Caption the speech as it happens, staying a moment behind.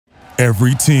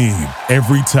Every team,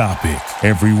 every topic,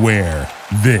 everywhere.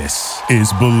 This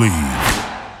is Believe.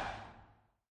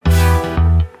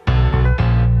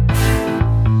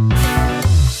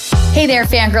 Hey there,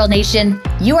 Fangirl Nation.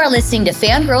 You are listening to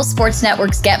Fangirl Sports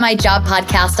Network's Get My Job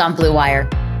podcast on Blue Wire.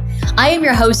 I am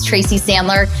your host, Tracy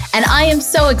Sandler, and I am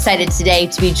so excited today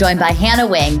to be joined by Hannah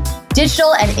Wing,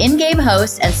 digital and in-game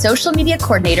host and social media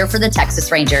coordinator for the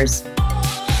Texas Rangers.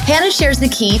 Hannah shares the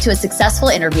key to a successful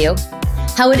interview,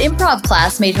 how an improv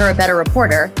class made her a better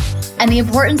reporter, and the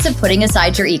importance of putting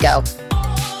aside your ego.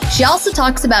 She also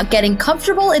talks about getting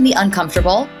comfortable in the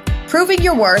uncomfortable, proving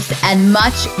your worth, and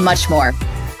much, much more.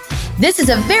 This is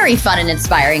a very fun and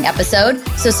inspiring episode,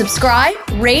 so subscribe,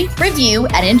 rate, review,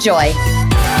 and enjoy.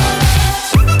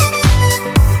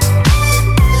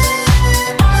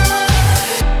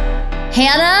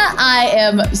 Hannah, I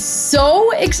am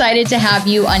so excited to have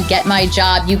you on Get My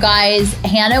Job. You guys,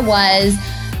 Hannah was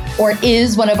or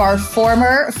is one of our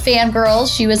former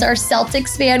fangirls. She was our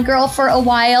Celtics fangirl for a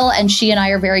while, and she and I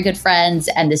are very good friends.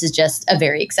 And this is just a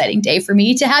very exciting day for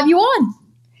me to have you on.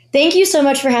 Thank you so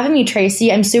much for having me,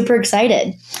 Tracy. I'm super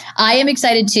excited. I am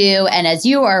excited too. And as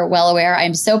you are well aware,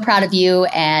 I'm so proud of you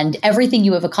and everything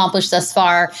you have accomplished thus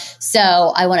far. So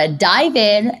I want to dive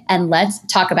in and let's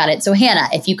talk about it. So Hannah,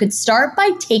 if you could start by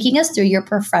taking us through your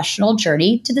professional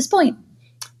journey to this point.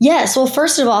 Yes. Well,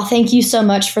 first of all, thank you so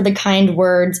much for the kind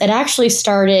words. It actually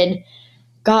started,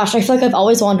 I feel like I've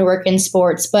always wanted to work in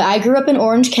sports, but I grew up in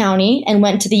Orange County and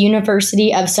went to the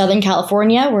University of Southern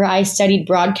California, where I studied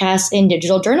broadcast and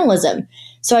digital journalism.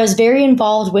 So I was very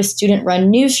involved with student-run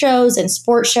news shows and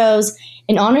sports shows,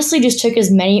 and honestly just took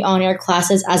as many on-air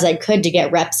classes as I could to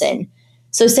get reps in.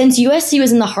 So since USC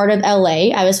was in the heart of LA,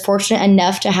 I was fortunate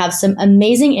enough to have some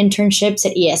amazing internships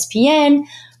at ESPN,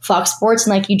 Fox Sports,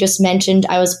 and like you just mentioned,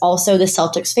 I was also the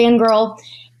Celtics fangirl.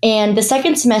 And the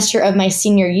second semester of my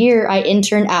senior year, I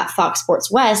interned at Fox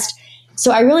Sports West.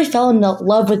 So I really fell in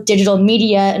love with digital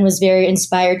media and was very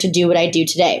inspired to do what I do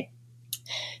today.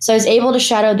 So I was able to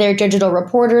shadow their digital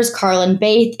reporters, Carlin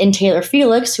Baith and Taylor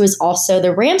Felix, who is also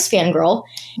the Rams fangirl.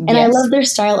 And yes. I love their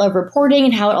style of reporting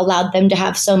and how it allowed them to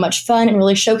have so much fun and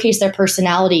really showcase their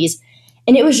personalities.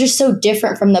 And it was just so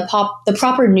different from the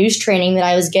proper news training that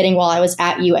I was getting while I was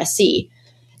at USC.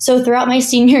 So throughout my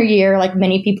senior year, like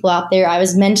many people out there, I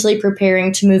was mentally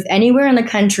preparing to move anywhere in the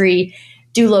country,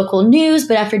 do local news,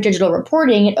 but after digital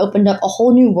reporting, it opened up a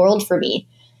whole new world for me.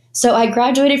 So I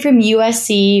graduated from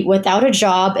USC without a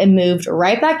job and moved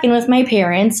right back in with my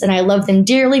parents, and I love them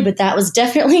dearly, but that was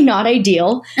definitely not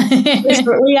ideal.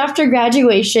 Shortly after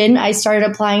graduation, I started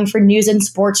applying for news and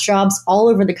sports jobs all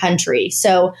over the country.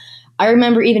 So I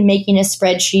remember even making a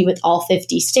spreadsheet with all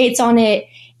 50 states on it,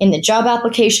 in the job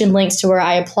application links to where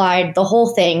I applied, the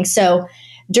whole thing. So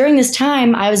during this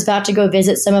time, I was about to go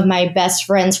visit some of my best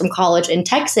friends from college in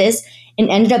Texas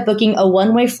and ended up booking a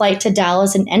one-way flight to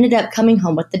Dallas and ended up coming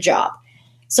home with the job.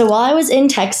 So while I was in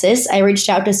Texas, I reached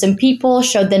out to some people,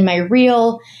 showed them my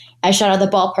reel. I shot out the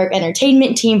ballpark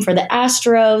entertainment team for the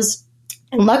Astros.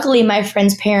 And luckily, my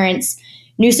friends' parents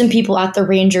knew some people at the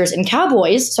Rangers and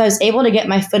Cowboys, so I was able to get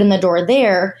my foot in the door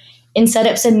there and set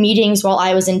up some meetings while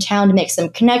I was in town to make some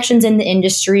connections in the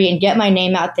industry and get my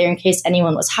name out there in case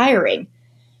anyone was hiring.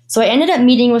 So I ended up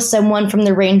meeting with someone from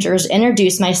the Rangers,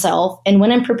 introduced myself, and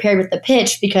went and prepared with the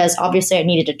pitch because obviously I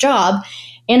needed a job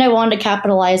and I wanted to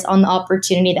capitalize on the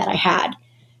opportunity that I had.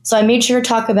 So I made sure to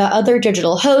talk about other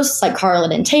digital hosts like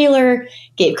Carlin and Taylor,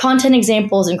 gave content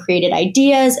examples and created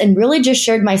ideas, and really just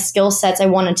shared my skill sets I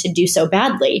wanted to do so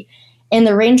badly. And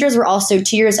the Rangers were also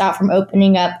 2 years out from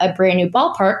opening up a brand new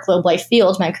ballpark, Globe Life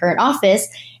Field, my current office.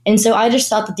 And so I just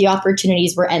thought that the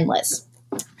opportunities were endless.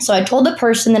 So I told the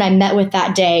person that I met with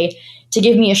that day to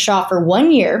give me a shot for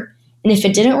 1 year. And if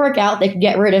it didn't work out, they could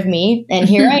get rid of me. And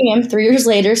here I am 3 years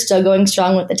later, still going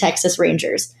strong with the Texas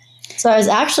Rangers. So I was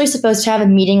actually supposed to have a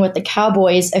meeting with the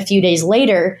Cowboys a few days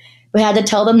later, but had to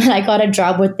tell them that I got a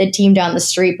job with the team down the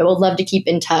street, but would love to keep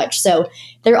in touch. So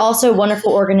they're also a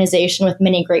wonderful organization with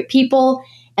many great people.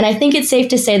 And I think it's safe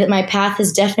to say that my path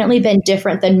has definitely been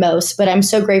different than most, but I'm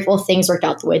so grateful things worked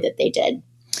out the way that they did.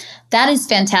 That is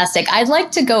fantastic. I'd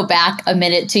like to go back a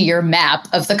minute to your map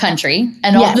of the country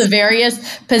and all the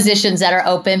various positions that are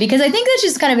open, because I think that's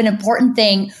just kind of an important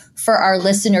thing for our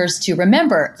listeners to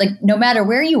remember. Like, no matter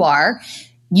where you are,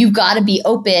 you've got to be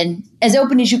open as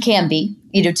you can be,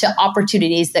 to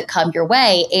opportunities that come your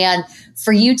way. And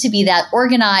for you to be that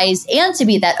organized and to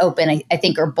be that open, I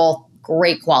think are both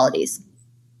great qualities.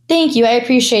 Thank you. I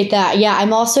appreciate that. Yeah,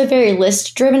 I'm also a very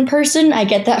list-driven person. I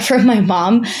get that from my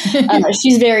mom.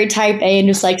 She's very type A and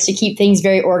just likes to keep things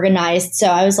very organized. So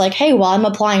I was like, hey, while I'm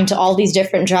applying to all these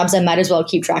different jobs, I might as well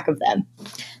keep track of them.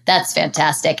 That's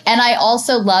fantastic. And I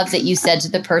also love that you said to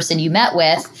the person you met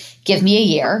with, give me a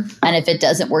year. And if it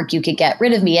doesn't work, you could get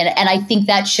rid of me. And I think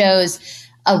that shows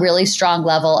a really strong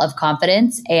level of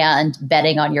confidence and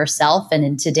betting on yourself. And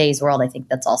in today's world, I think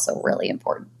that's also really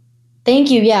important. Thank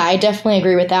you. Yeah, I definitely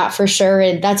agree with that for sure.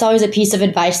 And that's always a piece of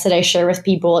advice that I share with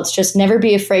people. It's just never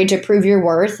be afraid to prove your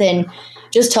worth and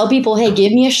just tell people, hey,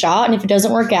 give me a shot. And if it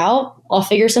doesn't work out, I'll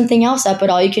figure something else out. But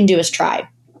all you can do is try.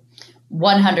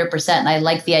 100%. And I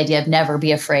like the idea of never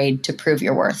be afraid to prove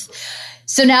your worth.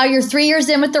 So now you're 3 years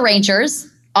in with the Rangers,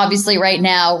 obviously right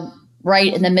now,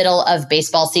 right in the middle of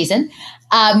baseball season.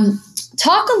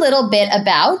 Talk a little bit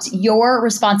about your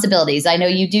responsibilities. I know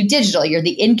you do digital. You're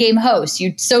the in-game host,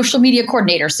 you social media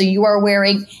coordinator. So you are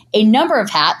wearing a number of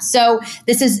hats. So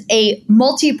this is a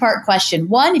multi-part question.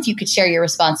 One, if you could share your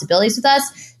responsibilities with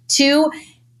us. Two,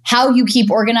 how you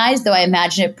keep organized, though I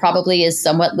imagine it probably is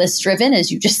somewhat list-driven,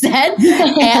 as you just said,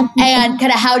 and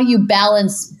kind of how do you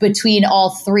balance between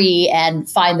all three and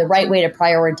find the right way to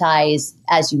prioritize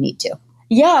as you need to?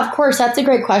 Yeah, of course. That's a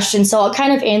great question. So I'll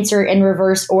kind of answer in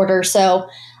reverse order. So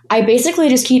I basically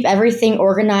just keep everything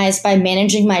organized by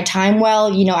managing my time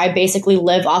well. You know, I basically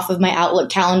live off of my Outlook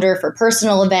calendar for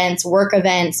personal events, work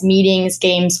events, meetings,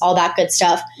 games, all that good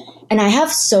stuff. And I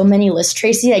have so many lists,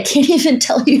 Tracy, I can't even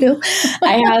tell you.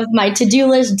 I have my to-do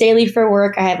list daily for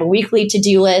work. I have a weekly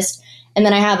to-do list, and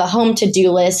then I have a home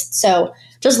to-do list. So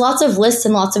just lots of lists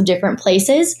in lots of different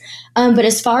places. But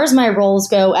as far as my roles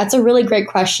go, that's a really great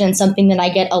question, something that I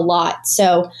get a lot.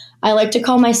 So I like to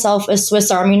call myself a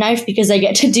Swiss Army knife because I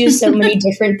get to do so many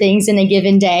different things in a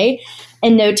given day,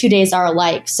 and no 2 days are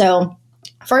alike. So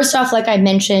first off, like I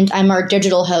mentioned, I'm our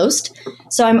digital host.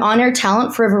 So I'm on air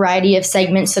talent for a variety of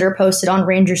segments that are posted on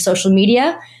Rangers social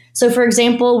media. So for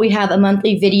example, we have a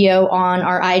monthly video on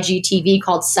our IGTV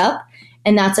called SUP,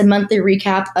 and that's a monthly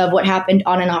recap of what happened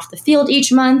on and off the field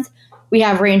each month. We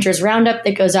have Rangers Roundup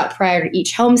that goes out prior to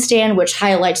each homestand, which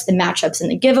highlights the matchups and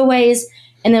the giveaways.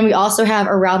 And then we also have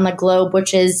Around the Globe,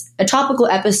 which is a topical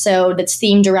episode that's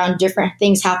themed around different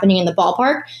things happening in the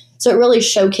ballpark. So it really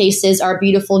showcases our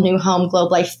beautiful new home,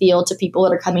 Globe Life Field, to people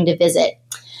that are coming to visit.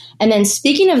 And then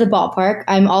speaking of the ballpark,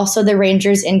 I'm also the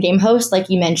Rangers in-game host, like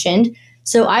you mentioned.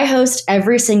 So I host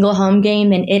every single home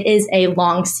game, and it is a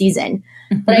long season.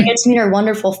 But I get to meet our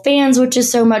wonderful fans, which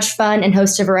is so much fun, and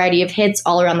host a variety of hits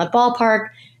all around the ballpark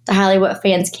to highlight what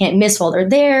fans can't miss while they're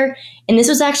there. And this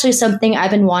was actually something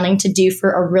I've been wanting to do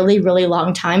for a really, really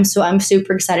long time. So I'm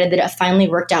super excited that it finally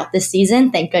worked out this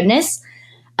season. Thank goodness.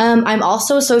 I'm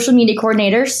also a social media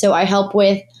coordinator, so I help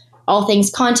with all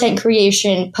things content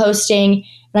creation, posting,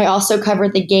 and I also cover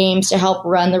the games to help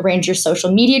run the Rangers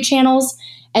social media channels.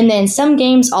 And then some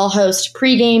games I'll host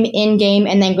pregame, in-game,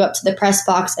 and then go up to the press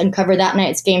box and cover that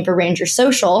night's game for Rangers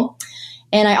Social.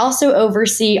 And I also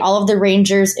oversee all of the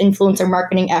Rangers influencer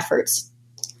marketing efforts.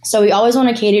 So we always want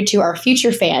to cater to our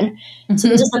future fan. Mm-hmm. So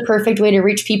this is the perfect way to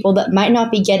reach people that might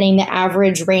not be getting the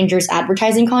average Rangers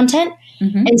advertising content.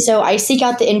 Mm-hmm. And so I seek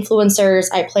out the influencers,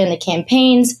 I plan the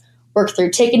campaigns, work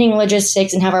through ticketing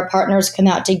logistics, and have our partners come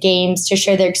out to games to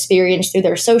share their experience through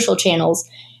their social channels.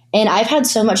 And I've had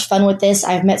so much fun with this.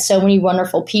 I've met so many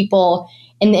wonderful people,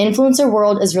 and the influencer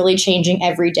world is really changing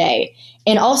every day.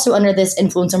 And also under this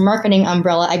influencer marketing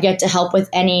umbrella, I get to help with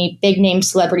any big name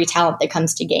celebrity talent that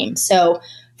comes to games. So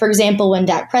for example, when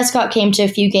Dak Prescott came to a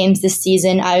few games this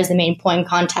season, I was the main point of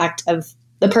contact of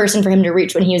the person for him to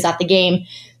reach when he was at the game.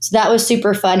 So that was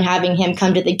super fun having him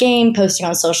come to the game, posting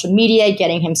on social media,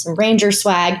 getting him some Ranger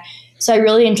swag. So I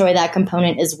really enjoy that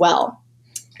component as well.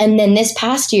 And then this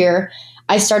past year,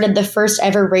 I started the first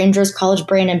ever Rangers College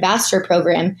Brand Ambassador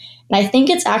program. And I think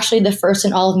it's actually the first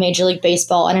in all of Major League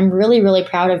Baseball. And I'm really, really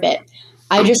proud of it.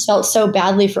 I just felt so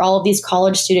badly for all of these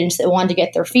college students that wanted to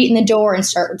get their feet in the door and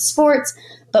start with sports.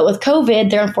 But with COVID,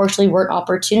 there unfortunately weren't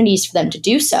opportunities for them to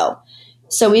do so.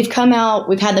 So we've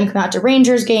had them come out to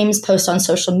Rangers games, post on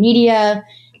social media.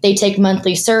 They take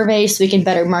monthly surveys so we can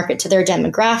better market to their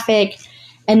demographic.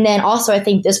 And then also, I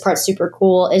think this part's super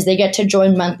cool, is they get to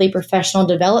join monthly professional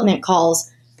development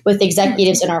calls with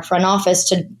executives in our front office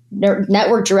to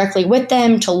network directly with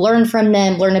them, to learn from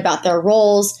them, learn about their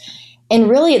roles. And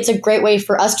really, it's a great way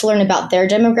for us to learn about their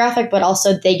demographic, but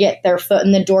also they get their foot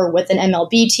in the door with an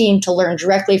MLB team to learn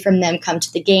directly from them, come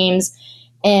to the games.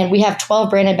 And we have 12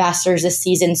 brand ambassadors this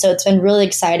season, so it's been really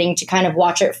exciting to kind of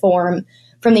watch it form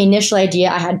from the initial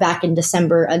idea I had back in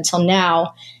December until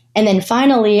now. And then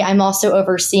finally, I'm also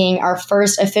overseeing our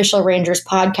first official Rangers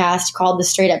podcast called the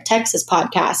Straight Up Texas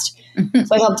Podcast. Mm-hmm.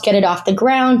 So I helped get it off the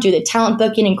ground, do the talent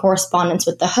booking and correspondence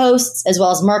with the hosts, as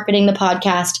well as marketing the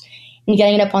podcast. and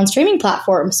getting it up on streaming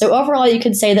platforms. So overall, you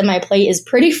could say that my plate is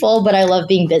pretty full, but I love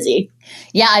being busy.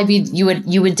 Yeah, I mean, you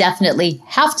would definitely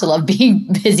have to love being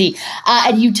busy.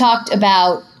 And you talked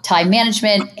about time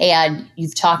management and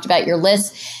you've talked about your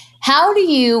list. How do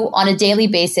you, on a daily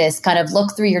basis, kind of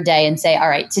look through your day and say, all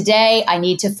right, today I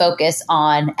need to focus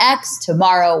on X,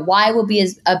 tomorrow Y will be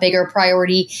a bigger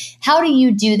priority. How do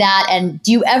you do that? And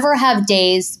do you ever have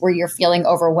days where you're feeling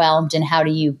overwhelmed, and how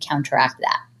do you counteract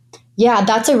that? Yeah,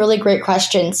 that's a really great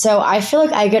question. So I feel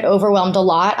like I get overwhelmed a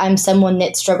lot. I'm someone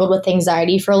that struggled with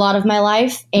anxiety for a lot of my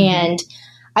life. And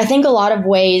I think a lot of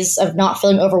ways of not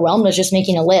feeling overwhelmed is just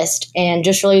making a list and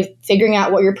just really figuring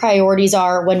out what your priorities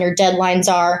are, when your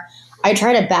deadlines are. I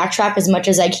try to backtrack as much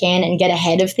as I can and get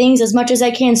ahead of things as much as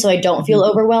I can so I don't feel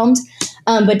overwhelmed.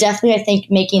 But definitely I think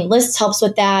making lists helps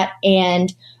with that.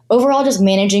 And overall, just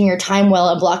managing your time well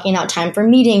and blocking out time for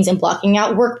meetings and blocking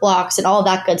out work blocks and all of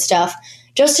that good stuff,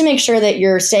 just to make sure that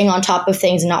you're staying on top of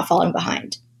things and not falling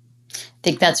behind. I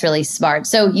think that's really smart.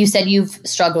 So you said you've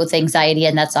struggled with anxiety,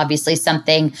 and that's obviously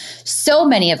something so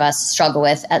many of us struggle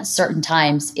with at certain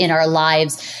times in our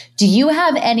lives. Do you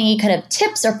have any kind of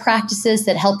tips or practices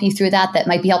that help you through that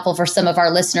might be helpful for some of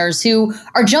our listeners who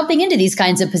are jumping into these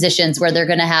kinds of positions where they're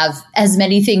going to have as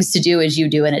many things to do as you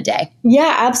do in a day?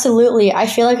 Yeah, absolutely. I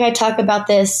feel like I talk about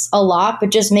this a lot, but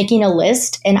just making a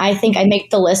list. And I think I make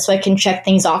the list so I can check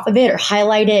things off of it or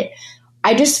highlight it.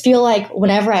 I just feel like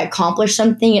whenever I accomplish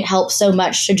something, it helps so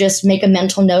much to just make a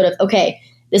mental note of, okay,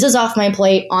 this is off my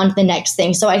plate, on to the next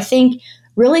thing. So I think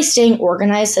really staying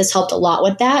organized has helped a lot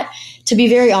with that. To be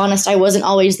very honest, I wasn't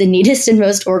always the neatest and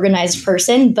most organized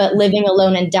person, but living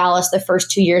alone in Dallas the first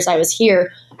 2 years I was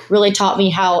here really taught me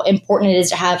how important it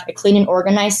is to have a clean and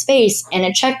organized space and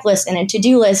a checklist and a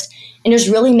to-do list, and just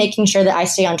really making sure that I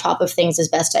stay on top of things as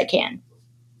best I can.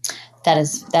 That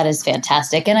is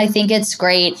fantastic. And I think it's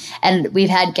great. And we've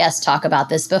had guests talk about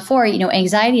this before. You know,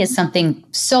 anxiety is something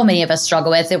so many of us struggle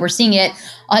with, and we're seeing it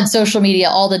on social media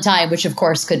all the time, which of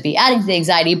course could be adding to the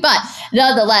anxiety. But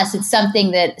nonetheless, it's something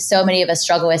that so many of us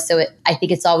struggle with. So I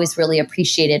think it's always really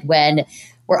appreciated when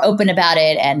we're open about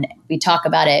it and we talk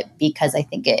about it, because I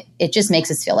think it just makes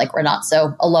us feel like we're not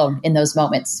so alone in those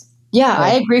moments. Yeah,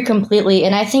 I agree completely.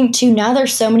 And I think, too, now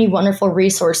there's so many wonderful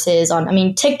resources on,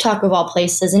 TikTok of all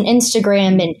places and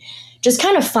Instagram, and just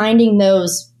kind of finding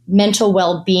those mental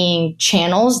well-being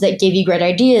channels that give you great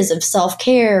ideas of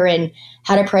self-care and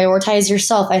how to prioritize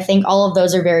yourself. I think all of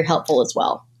those are very helpful as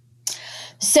well.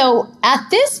 So at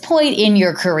this point in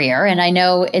your career, and I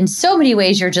know in so many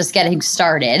ways you're just getting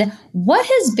started, what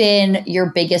has been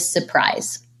your biggest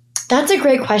surprise? That's a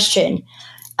great question.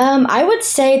 I would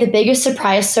say the biggest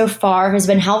surprise so far has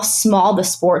been how small the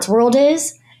sports world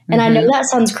is. And I know that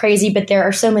sounds crazy, but there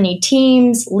are so many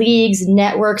teams, leagues,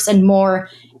 networks, and more.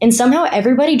 And somehow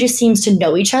everybody just seems to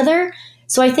know each other.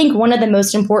 So I think one of the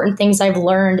most important things I've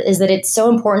learned is that it's so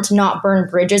important to not burn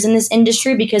bridges in this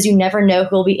industry, because you never know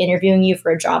who will be interviewing you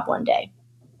for a job one day.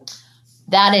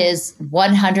 That is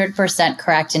 100%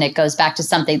 correct. And it goes back to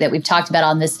something that we've talked about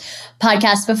on this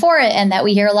podcast before and that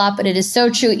we hear a lot, but it is so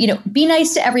true. You know, be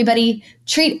nice to everybody,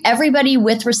 treat everybody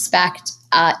with respect.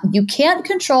 You can't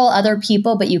control other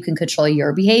people, but you can control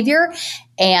your behavior.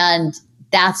 And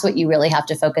that's what you really have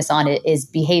to focus on, is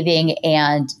behaving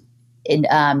and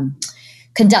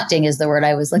conducting is the word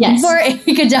I was looking for.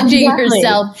 Conducting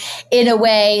yourself in a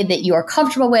way that you are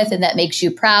comfortable with and that makes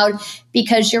you proud,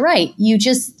 because you're right. You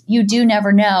do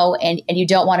never know, and you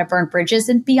don't want to burn bridges.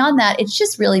 And beyond that, it's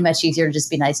just really much easier to just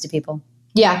be nice to people.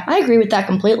 Yeah, I agree with that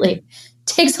completely. It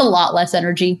takes a lot less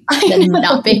energy than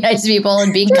not being nice to people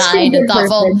and being kind and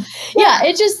thoughtful. Yeah,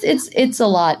 it's a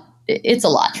lot. It's a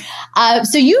lot.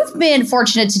 So you've been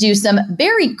fortunate to do some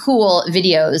very cool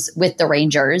videos with the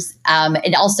Rangers,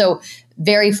 and also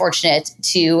very fortunate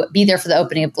to be there for the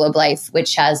opening of Globe Life,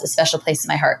 which has a special place in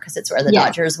my heart because it's where the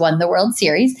Dodgers won the World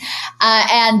Series.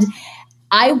 And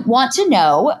I want to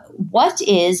know, what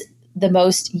is the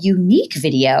most unique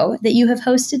video that you have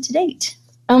hosted to date?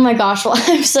 Oh my gosh, well,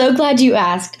 I'm so glad you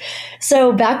asked.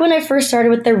 So back when I first started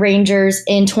with the Rangers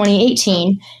in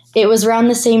 2018, it was around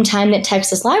the same time that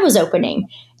Texas Live was opening.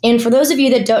 And for those of you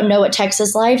that don't know what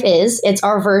Texas Live is, it's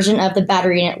our version of the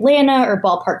Battery in Atlanta or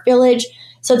Ballpark Village.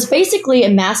 So it's basically a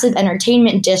massive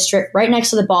entertainment district right next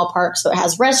to the ballpark. So it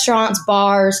has restaurants,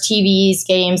 bars, TVs,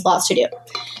 games, lots to do.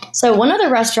 So one of the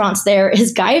restaurants there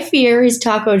is Guy Fieri's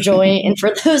Taco Joint. And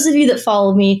for those of you that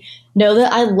follow me, know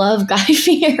that I love Guy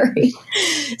Fieri.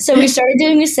 So we started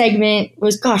doing a segment. It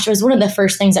was one of the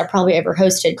first things I probably ever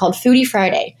hosted, called Foodie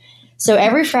Friday. So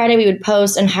every Friday we would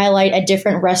post and highlight a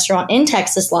different restaurant in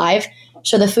Texas Live,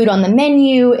 show the food on the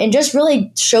menu, and just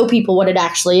really show people what it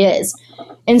actually is.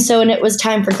 And so when it was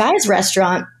time for Guy's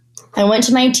Restaurant, I went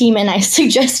to my team and I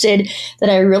suggested that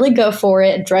I really go for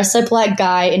it, dress up like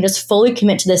Guy, and just fully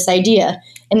commit to this idea.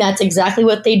 And that's exactly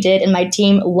what they did, and my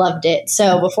team loved it.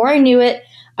 So before I knew it,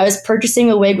 I was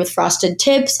purchasing a wig with frosted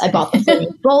tips. I bought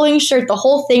the bowling shirt, the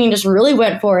whole thing, and just really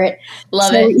went for it.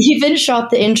 Love it. We even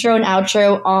shot the intro and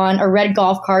outro on a red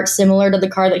golf cart similar to the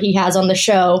car that he has on the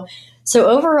show. So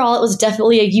overall, it was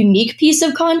definitely a unique piece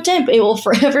of content, but it will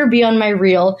forever be on my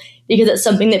reel because it's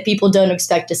something that people don't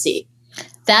expect to see.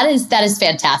 That is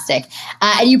fantastic.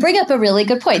 And you bring up a really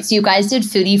good point. So you guys did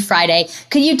Foodie Friday.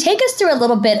 Could you take us through a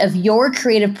little bit of your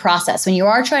creative process when you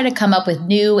are trying to come up with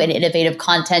new and innovative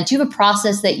content? Do you have a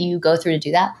process that you go through to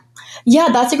do that? Yeah,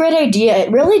 that's a great idea.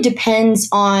 It really depends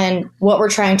on what we're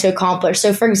trying to accomplish.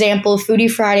 So, for example, Foodie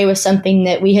Friday was something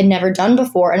that we had never done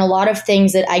before. And a lot of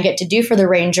things that I get to do for the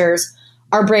Rangers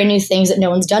are brand new things that no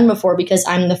one's done before because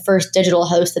I'm the first digital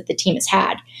host that the team has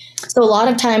had. So a lot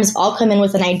of times I'll come in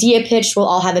with an idea pitch. We'll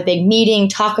all have a big meeting,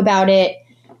 talk about it,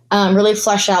 really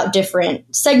flesh out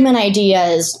different segment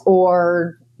ideas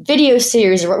or video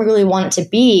series or what we really want it to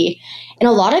be. And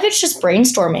a lot of it's just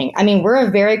brainstorming. I mean, we're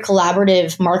a very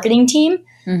collaborative marketing team.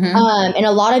 Mm-hmm. And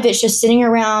a lot of it's just sitting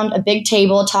around a big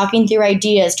table, talking through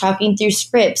ideas, talking through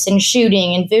scripts and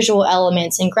shooting and visual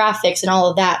elements and graphics and all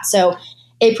of that. So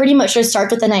it pretty much just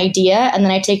starts with an idea, and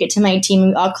then I take it to my team and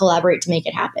we all collaborate to make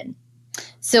it happen.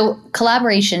 So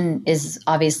collaboration is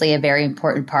obviously a very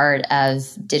important part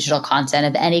of digital content,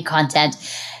 of any content.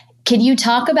 Can you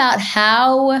talk about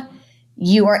how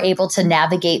you are able to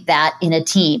navigate that in a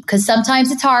team? Because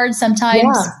sometimes it's hard.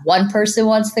 Sometimes one person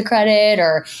wants the credit,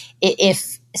 or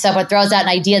if someone throws out an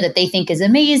idea that they think is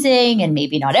amazing and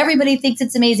maybe not everybody thinks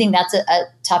it's amazing, that's a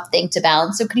tough thing to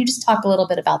balance. So can you just talk a little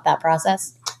bit about that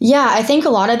process? Yeah, I think a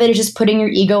lot of it is just putting your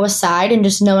ego aside and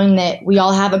just knowing that we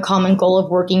all have a common goal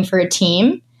of working for a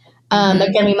team.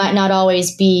 Again, we might not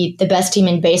always be the best team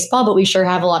in baseball, but we sure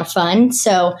have a lot of fun.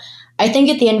 So I think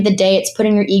at the end of the day, it's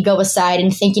putting your ego aside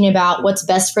and thinking about what's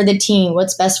best for the team,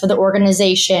 what's best for the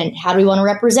organization, how do we want to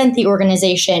represent the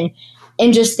organization,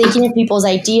 and just thinking of people's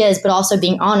ideas, but also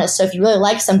being honest. So if you really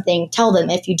like something, tell them.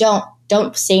 If you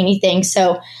don't say anything.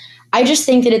 So I just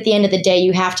think that at the end of the day,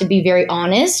 you have to be very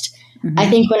honest. Mm-hmm. I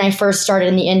think when I first started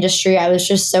in the industry, I was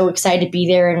just so excited to be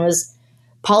there and was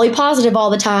poly-positive all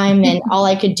the time. And all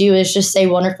I could do is just say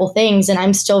wonderful things. And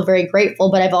I'm still very grateful,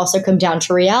 but I've also come down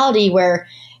to reality where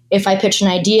if I pitch an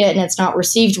idea and it's not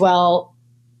received well,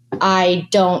 I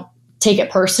don't take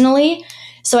it personally.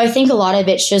 So I think a lot of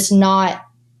it's just not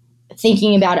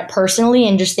thinking about it personally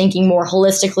and just thinking more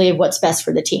holistically of what's best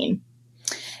for the team.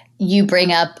 You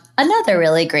bring up another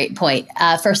really great point.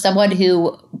 For someone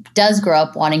who does grow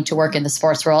up wanting to work in the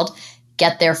sports world,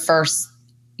 get their first,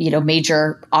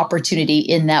 major opportunity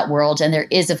in that world. And there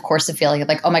is, of course, a feeling of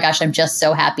like, oh my gosh, I'm just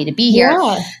so happy to be here.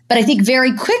 Yeah. But I think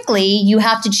very quickly you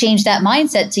have to change that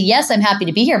mindset to, yes, I'm happy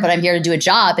to be here, but I'm here to do a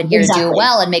job and here to do it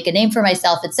well and make a name for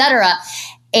myself, et cetera.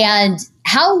 And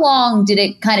how long did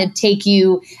it kind of take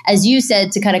you, as you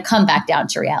said, to kind of come back down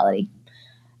to reality?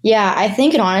 Yeah, I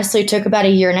think it honestly took about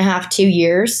 1.5 years, 2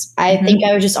 years. I think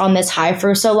I was just on this high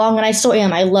for so long, and I still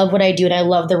am. I love what I do, and I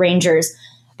love the Rangers.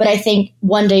 But I think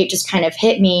one day it just kind of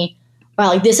hit me, wow,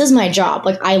 like this is my job.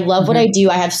 Like I love what I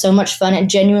do. I have so much fun. It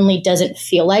genuinely doesn't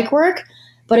feel like work.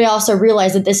 But I also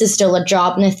realize that this is still a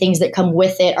job, and the things that come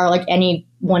with it are like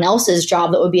anyone else's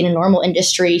job that would be in a normal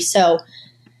industry. So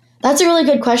that's a really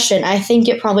good question. I think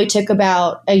it probably took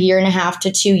about 1.5 years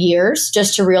to 2 years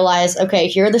just to realize, okay,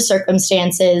 here are the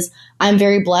circumstances. I'm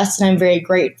very blessed and I'm very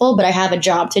grateful, but I have a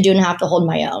job to do and I have to hold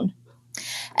my own.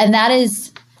 And that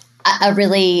is a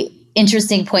really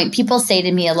interesting point. People say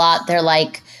to me a lot, they're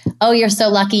like, oh, you're so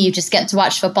lucky you just get to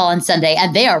watch football on Sunday.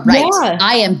 And they are right. Yeah.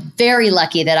 I am very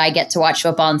lucky that I get to watch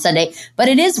football on Sunday, but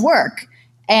it is work.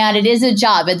 And it is a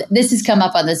job. And this has come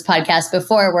up on this podcast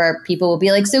before where people will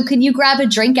be like, so can you grab a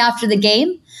drink after the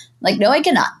game? Like, no, I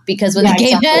cannot. Because when the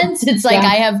game ends, it's like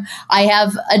I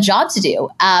have a job to do.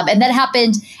 And that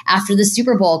happened after the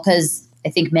Super Bowl because I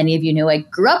think many of you know I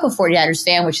grew up a 49ers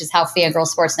fan, which is how Fangirl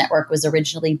Sports Network was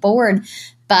originally born.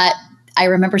 But I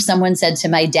remember someone said to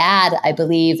my dad, I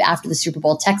believe, after the Super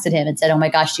Bowl, texted him and said, oh my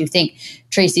gosh, do you think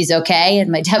Tracy's okay? And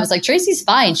my dad was like, Tracy's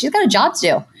fine. She's got a job to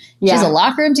do. Yeah. She has a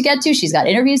locker room to get to. She's got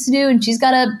interviews to do, and she's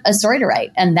got a story to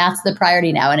write. And that's the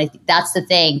priority now. And I think that's the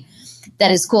thing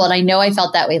that is cool. And I know I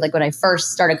felt that way. Like when I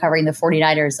first started covering the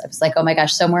 49ers, I was like, oh my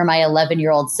gosh, somewhere my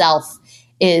 11-year-old self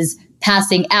is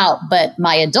passing out, but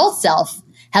my adult self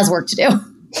has work to do.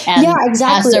 And yeah,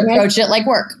 exactly. has to approach it like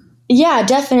work. Yeah,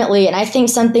 definitely. And I think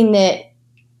something that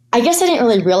I guess I didn't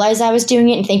really realize I was doing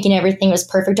it and thinking everything was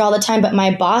perfect all the time. But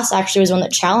my boss actually was one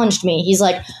that challenged me. He's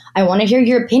like, I want to hear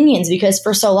your opinions, because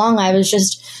for so long I was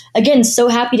just, again, so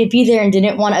happy to be there and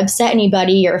didn't want to upset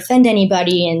anybody or offend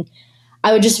anybody. And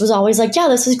I was always like, yeah,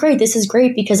 this is great. This is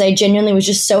great, because I genuinely was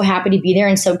just so happy to be there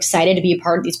and so excited to be a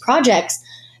part of these projects.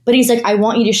 But he's like, I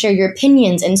want you to share your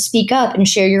opinions and speak up and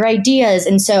share your ideas.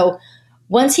 And so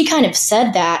once he kind of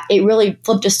said that, it really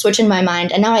flipped a switch in my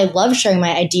mind. And now I love sharing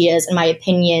my ideas and my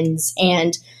opinions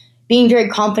and being very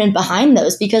confident behind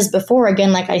those. Because before,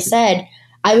 again, like I said,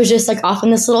 I was just like off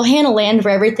in this little Hannah land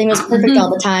where everything was perfect all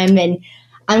the time. And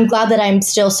I'm glad that I'm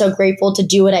still so grateful to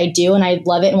do what I do. And I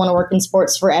love it and want to work in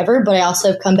sports forever. But I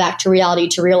also have come back to reality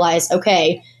to realize,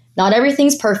 okay, not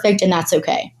everything's perfect, and that's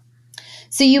okay.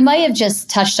 So you might have just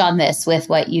touched on this with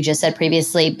what you just said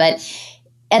previously, but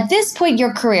at this point in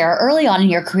your career, early on in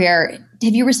your career,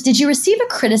 did you receive a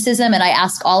criticism? And I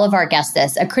ask all of our guests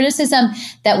this, a criticism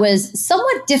that was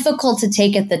somewhat difficult to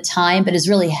take at the time, but has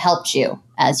really helped you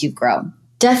as you've grown?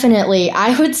 Definitely.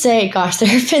 I would say, gosh, there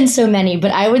have been so many,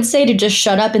 but I would say to just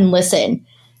shut up and listen.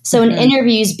 So in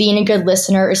interviews, being a good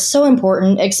listener is so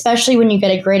important, especially when you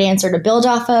get a great answer to build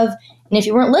off of. And if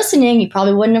you weren't listening, you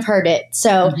probably wouldn't have heard it.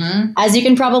 So as you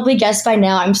can probably guess by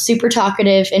now, I'm super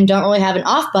talkative and don't really have an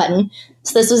off button.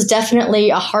 So this was definitely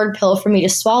a hard pill for me to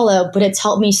swallow, but it's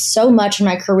helped me so much in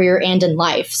my career and in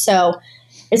life. So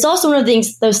it's also one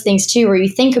of those things too, where you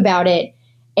think about it,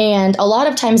 and a lot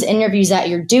of times interviews that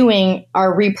you're doing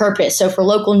are repurposed. So for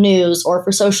local news or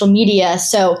for social media.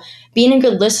 So being a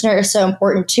good listener is so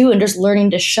important too, and just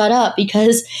learning to shut up,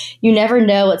 because you never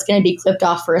know what's going to be clipped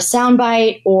off for a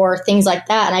soundbite or things like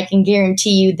that. And I can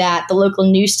guarantee you that the local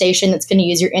news station that's going to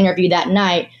use your interview that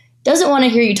night doesn't want to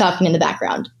hear you talking in the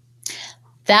background.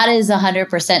 That is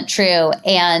 100% true.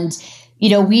 And, you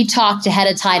know, we talked ahead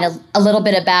of time a little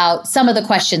bit about some of the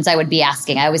questions I would be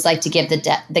asking. I always like to give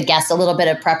the guests a little bit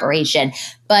of preparation.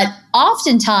 But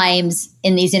oftentimes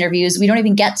in these interviews, we don't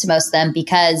even get to most of them,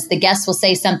 because the guests will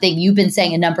say something. You've been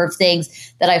saying a number of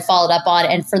things that I followed up on.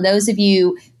 And for those of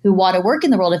you who want to work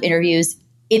in the world of interviews,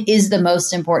 it is the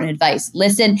most important advice.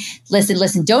 Listen, listen,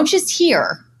 listen. Don't just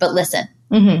hear, but listen.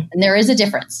 And there is a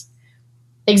difference.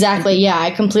 Exactly. Yeah, I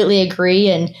completely agree.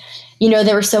 And, you know,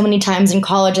 there were so many times in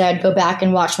college I'd go back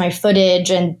and watch my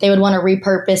footage, and they would want to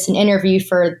repurpose an interview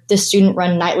for the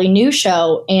student-run nightly news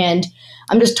show. And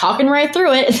I'm just talking right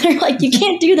through it. And they're like, you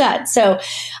can't do that. So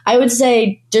I would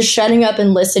say just shutting up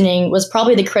and listening was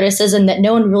probably the criticism that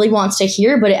no one really wants to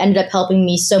hear, but it ended up helping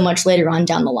me so much later on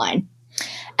down the line.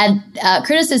 And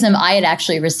criticism I had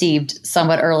actually received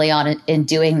somewhat early on in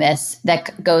doing this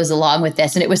that goes along with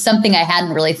this, and it was something I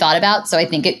hadn't really thought about, so I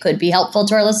think it could be helpful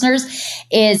to our listeners,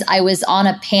 is I was on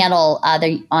a panel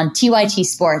on TYT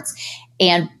Sports,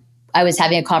 and I was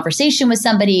having a conversation with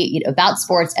somebody about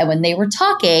sports, and when they were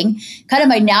talking, kind of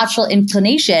my natural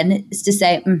inclination is to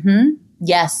say,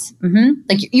 yes,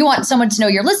 like you want someone to know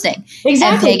you're listening.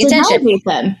 Exactly, and paying attention. Validate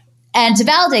them. And to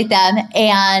validate them.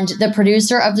 And the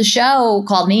producer of the show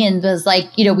called me and was like,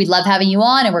 you know, we'd love having you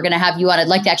on, and we're going to have you on. I'd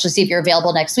like to actually see if you're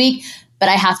available next week, but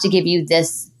I have to give you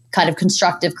this kind of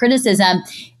constructive criticism.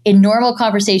 In normal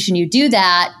conversation, you do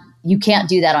that. You can't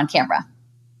do that on camera.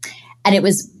 And it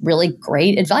was really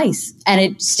great advice, and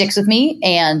it sticks with me,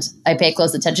 and I pay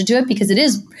close attention to it because it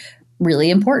is really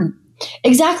important.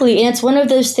 Exactly. And it's one of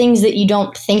those things that you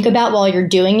don't think about while you're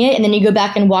doing it. And then you go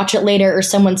back and watch it later, or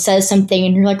someone says something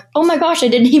and you're like, oh my gosh, I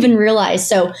didn't even realize.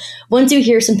 So once you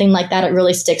hear something like that, it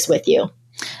really sticks with you.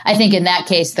 I think in that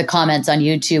case, the comments on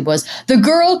YouTube was, the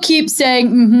girl keeps saying,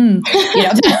 you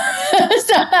know,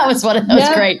 so that was one of those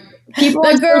great. People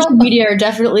on social media are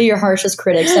definitely your harshest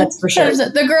critics. That's for sure.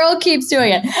 The girl keeps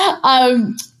doing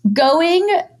it.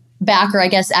 Going back, or I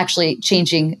guess actually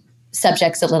changing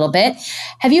subjects a little bit.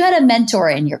 Have you had a mentor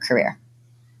in your career?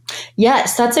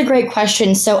 Yes, that's a great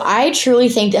question. So I truly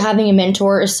think that having a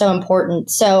mentor is so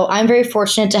important. So I'm very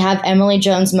fortunate to have Emily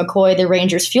Jones McCoy, the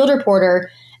Rangers field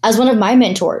reporter, as one of my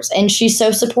mentors. And she's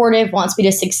so supportive, wants me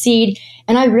to succeed.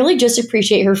 And I really just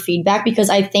appreciate her feedback, because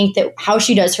I think that how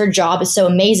she does her job is so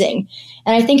amazing.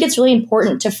 And I think it's really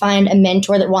important to find a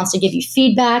mentor that wants to give you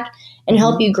feedback and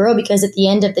help you grow, because at the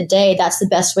end of the day, that's the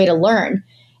best way to learn.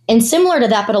 And similar to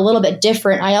that, but a little bit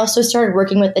different, I also started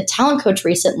working with a talent coach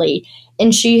recently,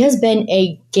 and she has been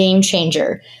a game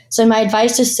changer. So my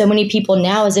advice to so many people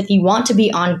now is, if you want to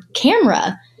be on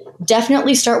camera,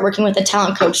 definitely start working with a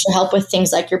talent coach to help with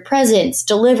things like your presence,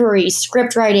 delivery,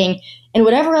 script writing, and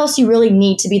whatever else you really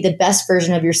need to be the best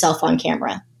version of yourself on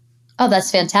camera. Oh,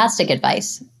 that's fantastic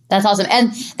advice. That's awesome.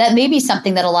 And that may be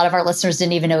something that a lot of our listeners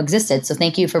didn't even know existed. So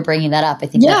thank you for bringing that up. I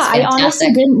think that's fantastic. I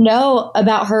honestly didn't know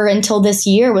about her until this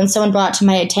year when someone brought it to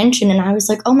my attention. And I was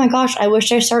like, oh my gosh, I wish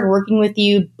I started working with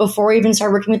you before I even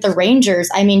started working with the Rangers.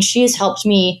 I mean, she has helped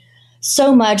me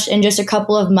so much in just a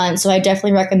couple of months. So I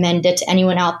definitely recommend it to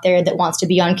anyone out there that wants to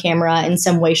be on camera in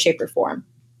some way, shape, or form.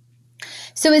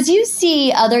 So as you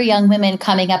see other young women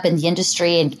coming up in the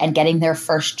industry and getting their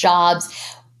first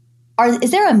jobs,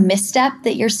 is there a misstep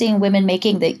that you're seeing women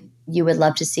making that you would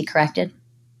love to see corrected?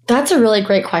 That's a really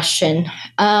great question.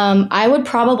 I would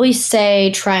probably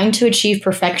say trying to achieve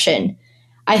perfection.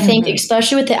 I think,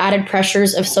 especially with the added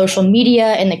pressures of social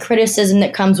media and the criticism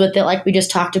that comes with it, like we just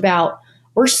talked about,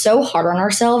 we're so hard on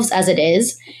ourselves as it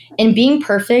is, and being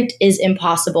perfect is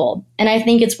impossible. And I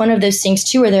think it's one of those things,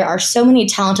 too, where there are so many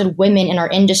talented women in our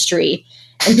industry,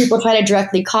 and people try to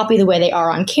directly copy the way they are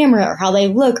on camera or how they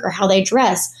look or how they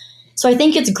dress. So I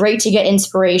think it's great to get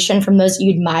inspiration from those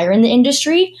you admire in the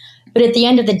industry. But at the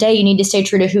end of the day, you need to stay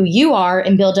true to who you are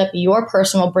and build up your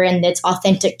personal brand that's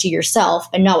authentic to yourself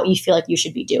and not what you feel like you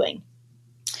should be doing.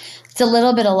 It's a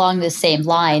little bit along the same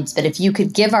lines, but if you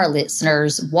could give our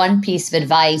listeners one piece of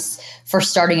advice for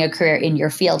starting a career in your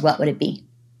field, what would it be?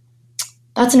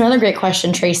 That's another great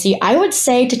question, Tracy. I would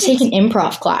say to take an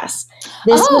improv class.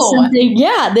 This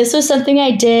was something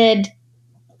I did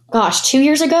 2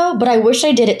 years ago, but I wish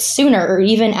I did it sooner or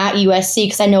even at USC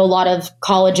because I know a lot of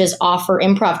colleges offer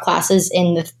improv classes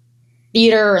in the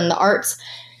theater and the arts.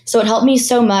 So it helped me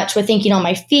so much with thinking on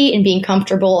my feet and being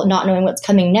comfortable, not knowing what's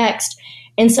coming next.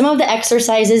 And some of the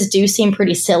exercises do seem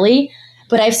pretty silly,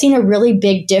 but I've seen a really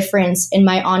big difference in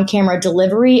my on-camera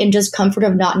delivery and just comfort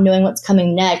of not knowing what's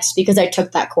coming next because I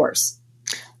took that course.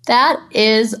 That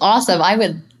is awesome. I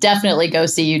would definitely go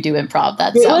see you do improv.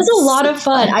 It was a lot of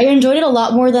fun. I enjoyed it a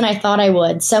lot more than I thought I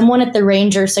would. Someone at the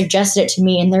Rangers suggested it to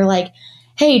me and they're like,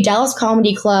 hey, Dallas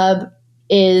Comedy Club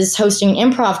is hosting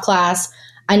an improv class.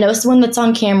 I know someone that's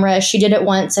on camera. She did it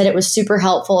once, said it was super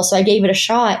helpful. So I gave it a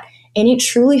shot and it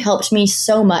truly helped me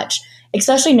so much,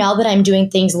 especially now that I'm doing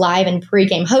things live and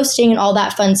pregame hosting and all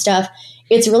that fun stuff.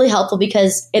 It's really helpful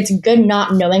because it's good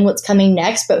not knowing what's coming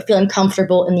next, but feeling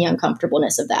comfortable in the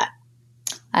uncomfortableness of that.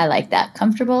 I like that.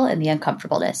 Comfortable in the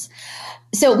uncomfortableness.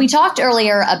 So we talked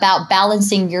earlier about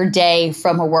balancing your day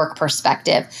from a work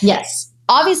perspective. Yes.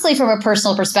 Obviously from a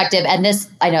personal perspective, and this,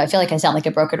 I know, I feel like I sound like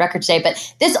a broken record today,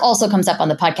 but this also comes up on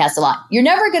the podcast a lot. You're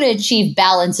never going to achieve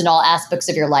balance in all aspects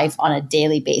of your life on a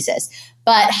daily basis.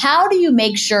 But how do you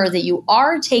make sure that you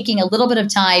are taking a little bit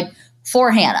of time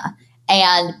for Hannah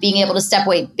and being able to step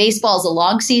away? Baseball is a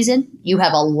long season. You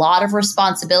have a lot of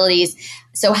responsibilities.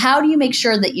 So how do you make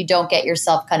sure that you don't get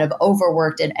yourself kind of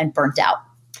overworked and burnt out?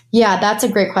 Yeah, that's a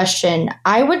great question.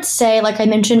 I would say, like I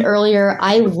mentioned earlier,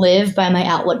 I live by my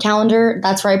Outlook calendar.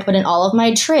 That's where I put in all of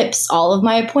my trips, all of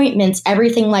my appointments,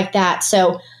 everything like that.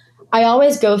 So I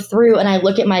always go through and I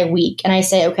look at my week and I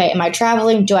say, okay, am I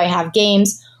traveling? Do I have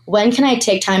games? When can I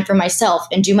take time for myself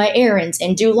and do my errands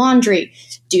and do laundry,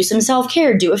 do some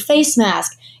self-care, do a face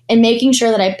mask, and making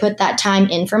sure that I put that time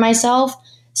in for myself.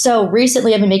 So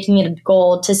recently I've been making it a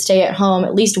goal to stay at home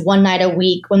at least one night a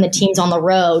week when the team's on the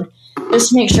road, just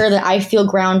to make sure that I feel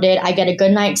grounded, I get a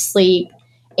good night's sleep,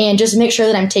 and just make sure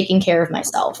that I'm taking care of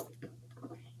myself.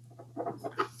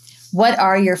 What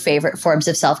are your favorite forms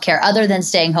of self-care other than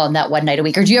staying home that one night a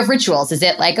week? Or do you have rituals? Is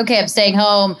it like, okay, I'm staying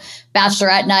home,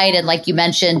 bachelorette night, and like you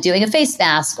mentioned, doing a face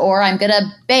mask, or I'm going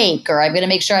to bake, or I'm going to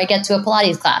make sure I get to a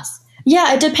Pilates class?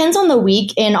 Yeah, it depends on the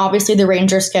week and obviously the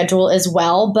Ranger schedule as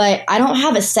well, but I don't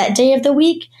have a set day of the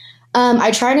week.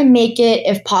 I try to make it,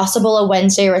 if possible, a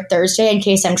Wednesday or a Thursday in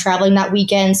case I'm traveling that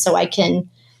weekend so I can,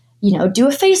 do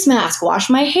a face mask, wash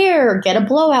my hair, get a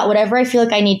blowout, whatever I feel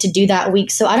like I need to do that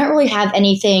week. So I don't really have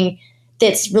anything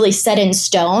that's really set in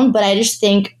stone, but I just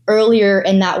think earlier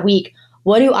in that week,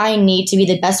 what do I need to be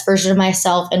the best version of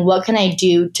myself and what can I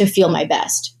do to feel my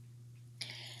best?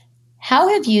 How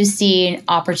have you seen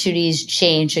opportunities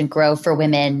change and grow for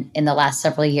women in the last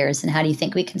several years, and how do you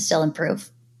think we can still improve?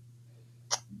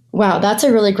 Wow, that's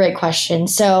a really great question.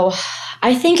 So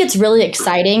I think it's really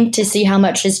exciting to see how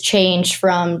much has changed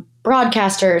from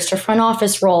broadcasters to front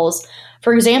office roles.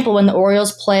 For example, when the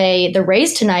Orioles play the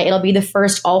Rays tonight, it'll be the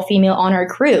first all-female on our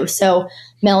crew. So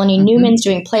Melanie Newman's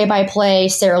doing play-by-play,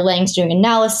 Sarah Lang's doing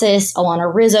analysis,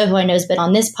 Alana Rizzo, who I know has been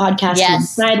on this podcast, on the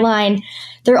sideline.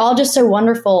 They're all just so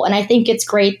wonderful. And I think it's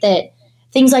great that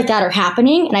things like that are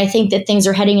happening. And I think that things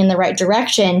are heading in the right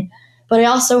direction. But I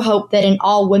also hope that an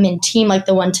all-women team like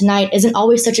the one tonight isn't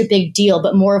always such a big deal,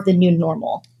 but more of the new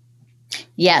normal.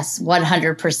 Yes,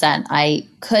 100%. I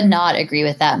could not agree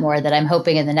with that more, that I'm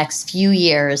hoping in the next few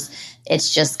years,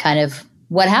 it's just kind of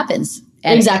what happens.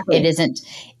 And exactly. It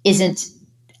isn't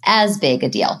as big a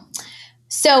deal.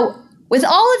 So with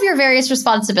all of your various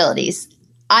responsibilities,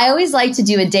 I always like to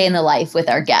do a day in the life with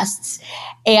our guests.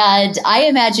 And I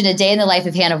imagine a day in the life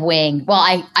of Hannah Wing. Well,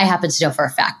 I happen to know for a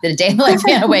fact that a day in the life of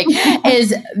Hannah Wing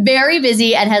is very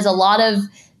busy and has a lot of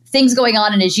things going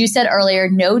on. And as you said earlier,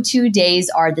 no 2 days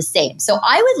are the same. So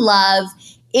I would love,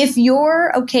 if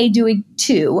you're okay doing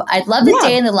 2, I'd love the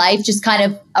day in the life, just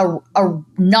kind of a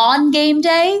non-game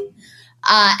day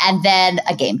and then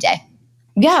a game day.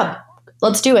 Yeah,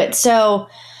 let's do it. So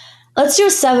let's do a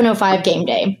 7:05 game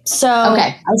day. So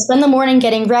I spend the morning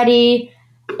getting ready.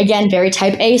 Again, very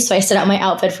type A. So I set out my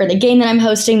outfit for the game that I'm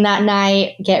hosting that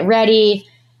night, get ready.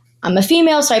 I'm a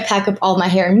female, so I pack up all my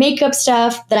hair and makeup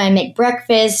stuff. Then I make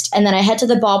breakfast, and then I head to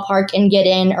the ballpark and get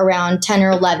in around 10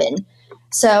 or 11.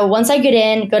 So once I get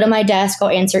in, go to my desk, I'll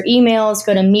answer emails,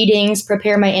 go to meetings,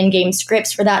 prepare my in-game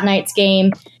scripts for that night's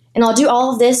game. And I'll do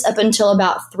all of this up until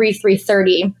about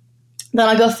 3:30. Then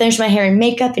I'll go finish my hair and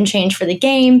makeup and change for the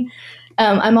game.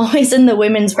 I'm always in the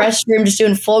women's restroom just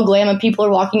doing full glam, and people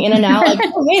are walking in and out like,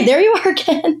 oh, hey, there you are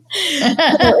again.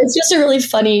 So it's just a really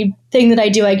funny thing that I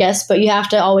do, I guess, but you have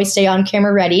to always stay on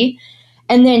camera ready.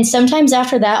 And then sometimes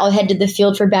after that, I'll head to the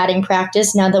field for batting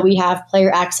practice now that we have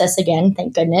player access again,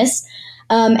 thank goodness.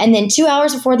 And then 2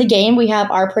 hours before the game, we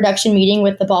have our production meeting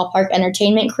with the ballpark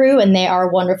entertainment crew, and they are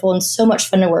wonderful and so much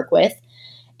fun to work with.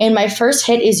 And my first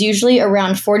hit is usually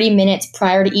around 40 minutes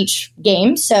prior to each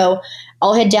game. So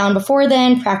I'll head down before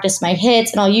then, practice my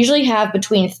hits, and I'll usually have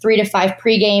between 3 to 5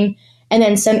 pregame and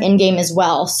then some in-game as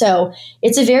well. So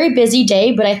it's a very busy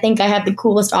day, but I think I have the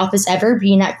coolest office ever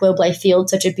being at Globe Life Field,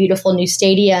 such a beautiful new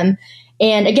stadium.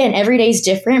 And again, every day is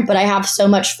different, but I have so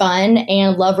much fun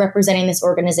and love representing this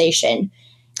organization.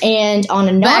 And on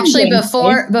a non-game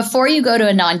before you go to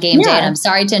a non-game day, and I'm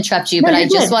sorry to interrupt you, but I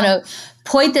just want to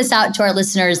point this out to our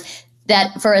listeners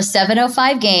that for a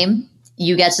 7:05 game,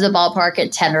 you get to the ballpark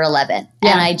at 10 or 11.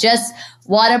 Yeah. And I just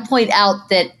want to point out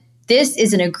that this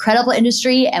is an incredible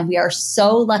industry and we are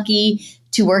so lucky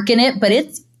to work in it. But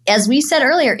it's, as we said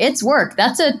earlier, it's work.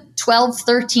 That's a 12,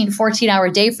 13,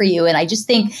 14-hour day for you. And I just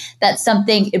think that's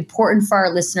something important for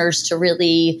our listeners to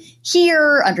really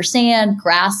hear, understand,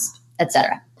 grasp,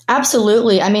 etc.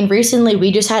 Absolutely. I mean, recently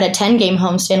we just had a 10-game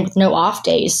homestand with no off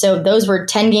days. So those were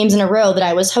 10 games in a row that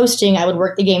I was hosting. I would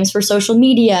work the games for social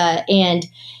media, and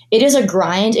it is a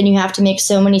grind and you have to make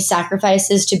so many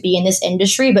sacrifices to be in this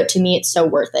industry. But to me, it's so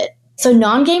worth it. So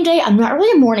non-game day, I'm not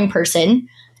really a morning person.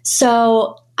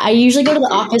 So I usually go to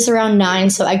the office around 9.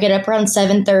 So I get up around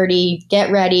 7:30,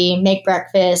 get ready, make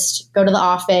breakfast, go to the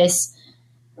office.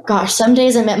 Gosh, some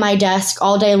days I'm at my desk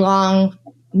all day long,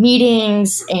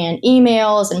 meetings and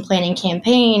emails and planning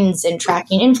campaigns and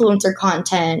tracking influencer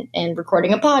content and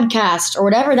recording a podcast or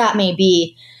whatever that may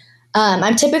be.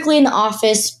 I'm typically in the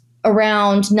office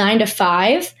around 9 to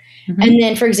 5. Mm-hmm. And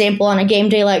then, for example, on a game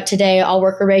day like today, I'll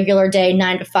work a regular day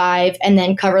 9 to 5 and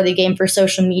then cover the game for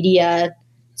social media.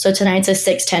 So tonight's a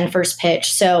 6:10 first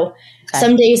pitch. So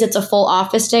some days it's a full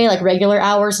office day, like regular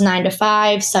hours, 9 to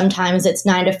 5. Sometimes it's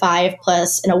 9 to 5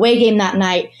 plus an away game that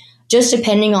night, just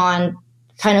depending on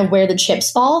kind of where the chips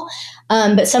fall.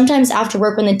 But sometimes after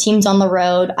work, when the team's on the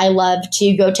road, I love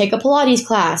to go take a Pilates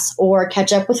class or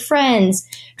catch up with friends.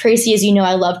 Tracy, as you know,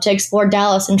 I love to explore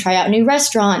Dallas and try out new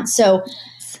restaurants. So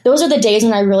those are the days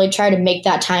when I really try to make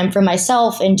that time for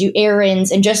myself and do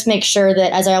errands and just make sure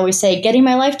that, as I always say, getting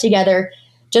my life together,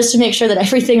 just to make sure that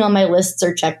everything on my lists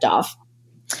are checked off.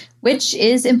 Which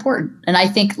is important. And I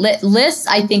think lists,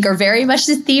 are very much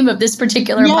the theme of this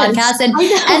particular podcast. And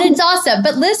it's awesome.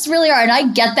 But lists really are. And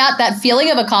I get that feeling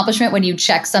of accomplishment when you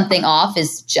check something off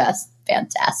is just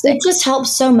fantastic. It just helps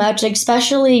so much,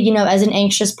 especially, as an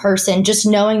anxious person, just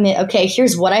knowing that, okay,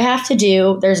 here's what I have to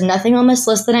do. There's nothing on this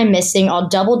list that I'm missing. I'll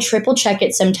double, triple check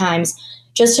it sometimes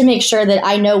just to make sure that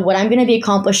I know what I'm going to be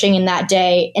accomplishing in that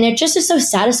day. And it just is so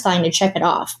satisfying to check it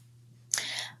off.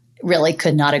 Really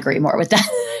could not agree more with that.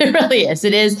 It really is.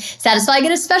 It is satisfying.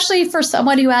 And especially for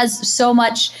someone who has so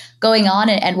much going on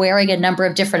and wearing a number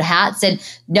of different hats, and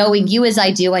knowing you as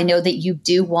I do, I know that you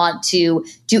do want to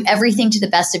do everything to the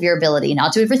best of your ability,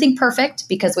 not do everything perfect,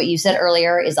 because what you said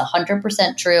earlier is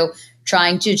 100% true.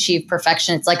 Trying to achieve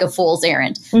perfection, it's like a fool's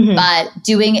errand, but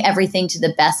doing everything to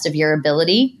the best of your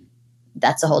ability,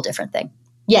 that's a whole different thing.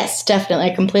 Yes,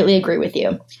 definitely. I completely agree with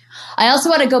you. I also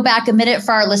want to go back a minute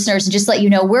for our listeners and just let you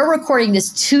know we're recording this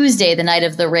Tuesday, the night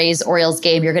of the Rays-Orioles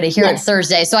game. You're going to hear it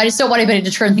Thursday. So I just don't want anybody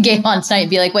to turn the game on tonight and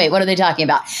be like, wait, what are they talking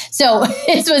about? So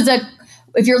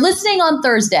if you're listening on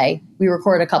Thursday, we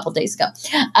recorded a couple days ago.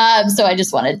 So I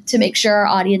just wanted to make sure our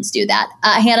audience do that.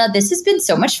 Hannah, this has been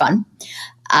so much fun.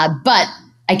 But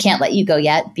I can't let you go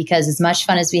yet because as much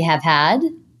fun as we have had,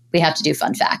 we have to do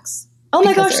fun facts. Oh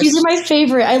my gosh, these are my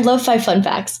favorite. I love 5 fun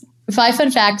facts. 5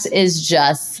 fun facts is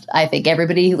just, I think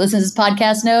everybody who listens to this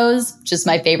podcast knows, just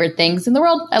my favorite things in the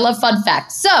world. I love fun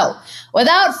facts. So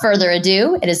without further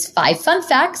ado, it is 5 fun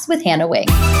facts with Hannah Wing.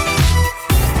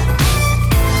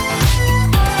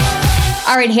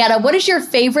 All right, Hannah, what is your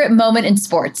favorite moment in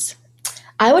sports?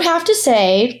 I would have to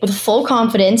say, with full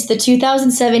confidence, the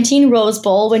 2017 Rose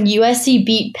Bowl when USC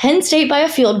beat Penn State by a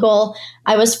field goal.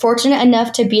 I was fortunate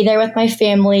enough to be there with my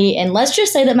family, and let's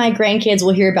just say that my grandkids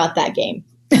will hear about that game.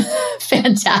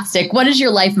 Fantastic. What is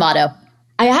your life motto?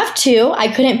 I have 2. I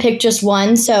couldn't pick just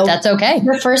one, so that's okay.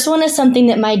 The first one is something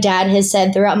that my dad has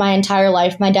said throughout my entire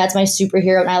life. My dad's my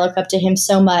superhero, and I look up to him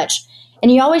so much.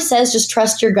 And he always says, just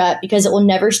trust your gut because it will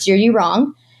never steer you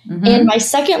wrong. Mm-hmm. And my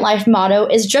second life motto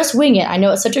is just wing it. I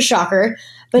know it's such a shocker,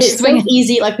 but it's so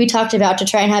easy, like we talked about, to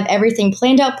try and have everything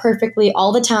planned out perfectly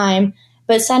all the time.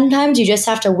 But sometimes you just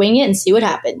have to wing it and see what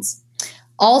happens.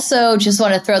 Also, just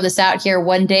want to throw this out here.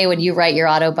 One day when you write your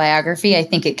autobiography, I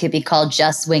think it could be called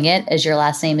Just Wing It, as your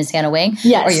last name is Hannah Wing.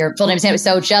 Yes. Or your full name is Hannah.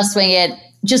 So Just Wing It.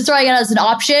 Just throwing it out as an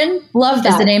option. Love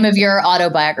that. Is the name of your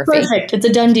autobiography. Perfect. It's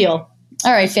a done deal.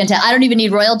 All right, fantastic. I don't even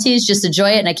need royalties. Just enjoy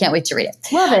it, and I can't wait to read it.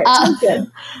 Love it. Sounds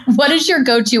good. What is your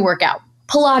go-to workout?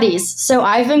 Pilates. So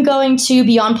I've been going to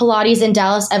Beyond Pilates in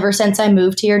Dallas ever since I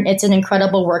moved here, and it's an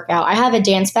incredible workout. I have a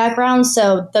dance background,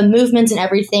 so the movements and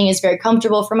everything is very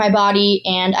comfortable for my body,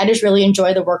 and I just really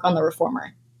enjoy the work on the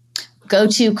reformer.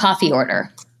 Go-to coffee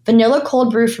order? Vanilla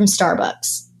cold brew from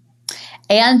Starbucks.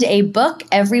 And a book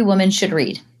every woman should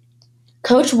read?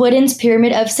 Coach Wooden's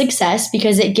Pyramid of Success,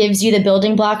 because it gives you the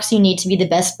building blocks you need to be the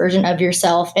best version of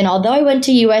yourself. And although I went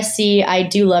to USC, I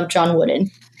do love John Wooden.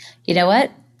 You know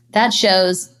what? That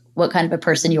shows what kind of a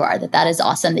person you are, that is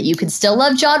awesome, that you can still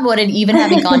love John Wooden even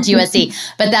having gone to USC.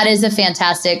 But that is a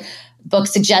fantastic book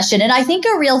suggestion. And I think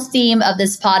a real theme of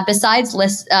this pod, besides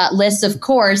lists, of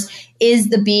course, is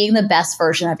the being the best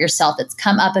version of yourself. It's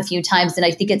come up a few times. And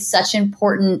I think it's such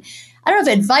important, I don't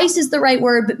know if advice is the right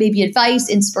word, but maybe advice,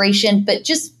 inspiration, but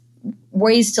just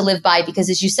ways to live by. Because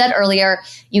as you said earlier,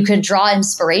 you can draw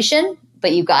inspiration,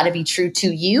 but you got to be true to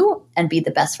you and be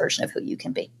the best version of who you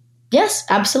can be. Yes,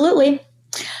 absolutely.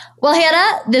 Well,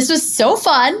 Hannah, this was so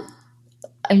fun.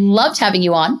 I loved having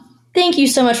you on. Thank you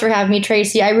so much for having me,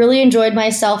 Tracy. I really enjoyed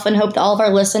myself and hope that all of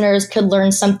our listeners could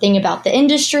learn something about the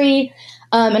industry.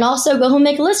 And also go home and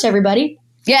make a list, everybody.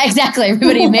 Yeah, exactly.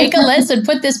 Everybody make a list and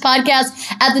put this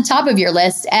podcast at the top of your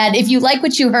list. And if you like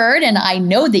what you heard, and I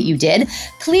know that you did,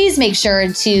 please make sure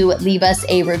to leave us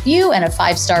a review and a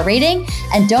 5-star rating.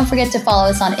 And don't forget to follow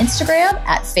us on Instagram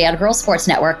at Fangirl Sports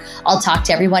Network. I'll talk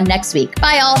to everyone next week.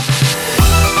 Bye, all.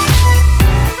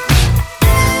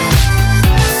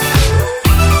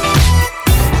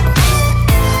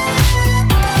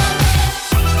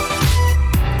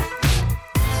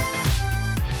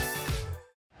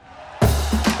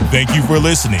 Thank you for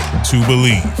listening to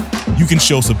Believe. You can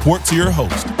show support to your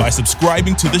host by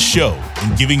subscribing to the show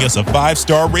and giving us a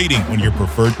 5-star rating on your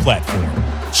preferred platform.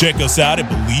 Check us out at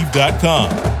Believe.com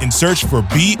and search for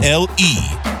BLEAV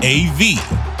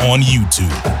on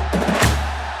YouTube.